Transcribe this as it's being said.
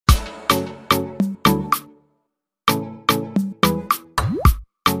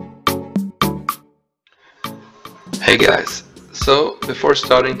Hey guys, so before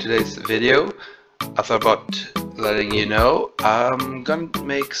starting today's video, I thought about letting you know I'm gonna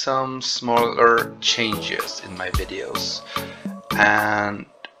make some smaller changes in my videos, and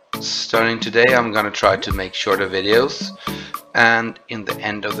starting today I'm gonna try to make shorter videos, and in the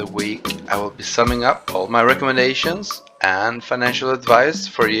end of the week I will be summing up all my recommendations and financial advice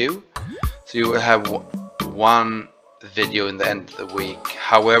for you, so you will have one video in the end of the week.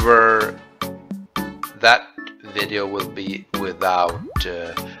 However, that video will be without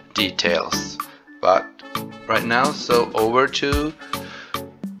details. But right now, so over to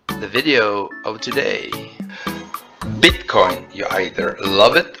the video of today. Bitcoin, you either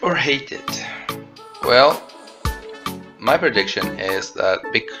love it or hate it. Well, my prediction is that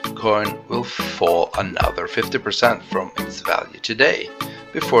Bitcoin will fall another 50% from its value today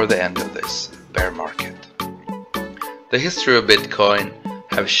before the end of this bear market. The history of Bitcoin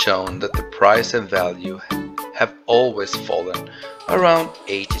have shown that the price and value have always fallen around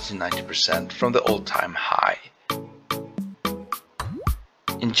 80 to 90% from the all-time high.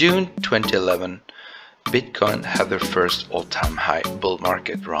 In June 2011, Bitcoin had their first all-time high bull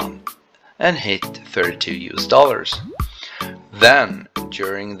market run and hit $32. Then,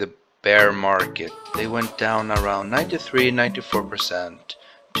 during the bear market, they went down around 93-94%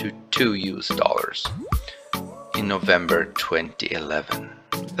 to $2 in November 2011.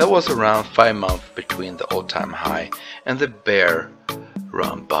 That was around 5 months between the all-time high and the bear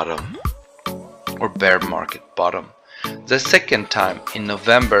run bottom, or bear market bottom. The second time, in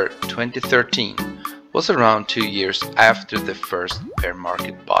November 2013, was around 2 years after the first bear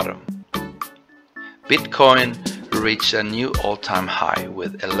market bottom. Bitcoin reached a new all-time high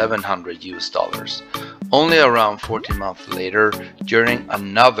with $1,100 only around 14 months later, during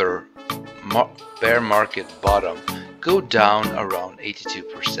another bear market bottom, go down around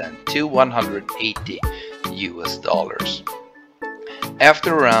 82% to $180.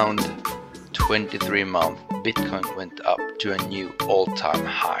 After around 23 months, Bitcoin went up to a new all-time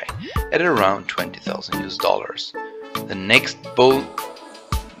high at around $20,000. The next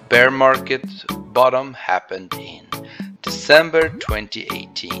bear market bottom happened in December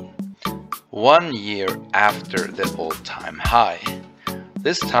 2018, 1 year after the all-time high.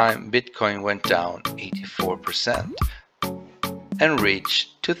 This time Bitcoin went down 84% and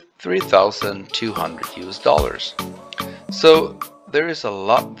reached to $3,200. So there is a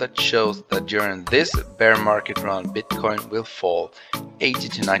lot that shows that during this bear market run Bitcoin will fall 80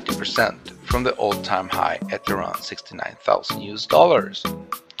 to 90% from the all-time high at around $69,000.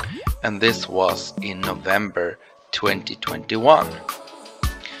 And this was in November 2021.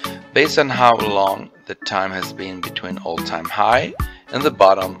 Based on how long the time has been between all-time high and the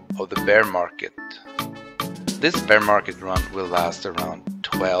bottom of the bear market, this bear market run will last around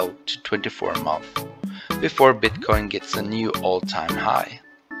 12 to 24 months before Bitcoin gets a new all-time high.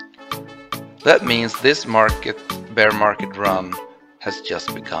 That means this bear market run has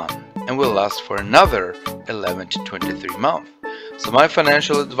just begun and will last for another 11 to 23 months. So my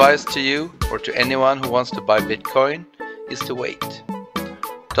financial advice to you, or to anyone who wants to buy Bitcoin, is to wait.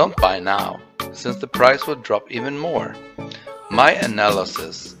 Don't buy now, since the price will drop even more. My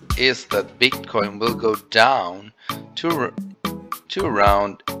analysis is that Bitcoin will go down to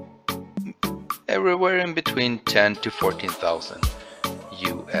around everywhere in between 10 to 14,000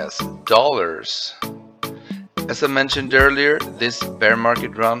 US dollars. As I mentioned earlier, this bear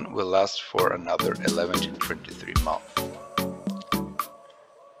market run will last for another 11 to 23 months.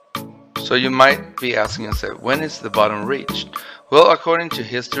 So you might be asking yourself, when is the bottom reached? Well, according to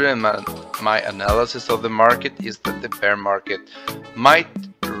history and my analysis of the market, is that the bear market might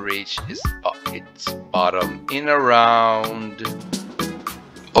reach its bottom in around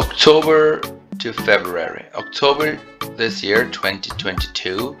October to February. October this year,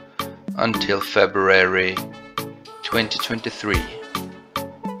 2022, until February 2023.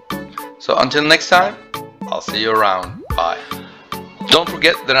 So until next time, I'll see you around. Bye. Don't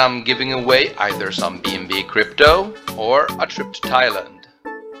forget that I'm giving away either some BNB crypto or a trip to Thailand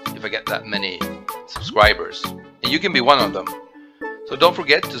if I get that many subscribers, and you can be one of them. So don't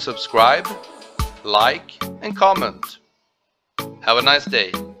forget to subscribe, like and comment. Have a nice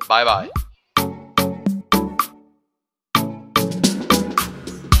day. Bye bye.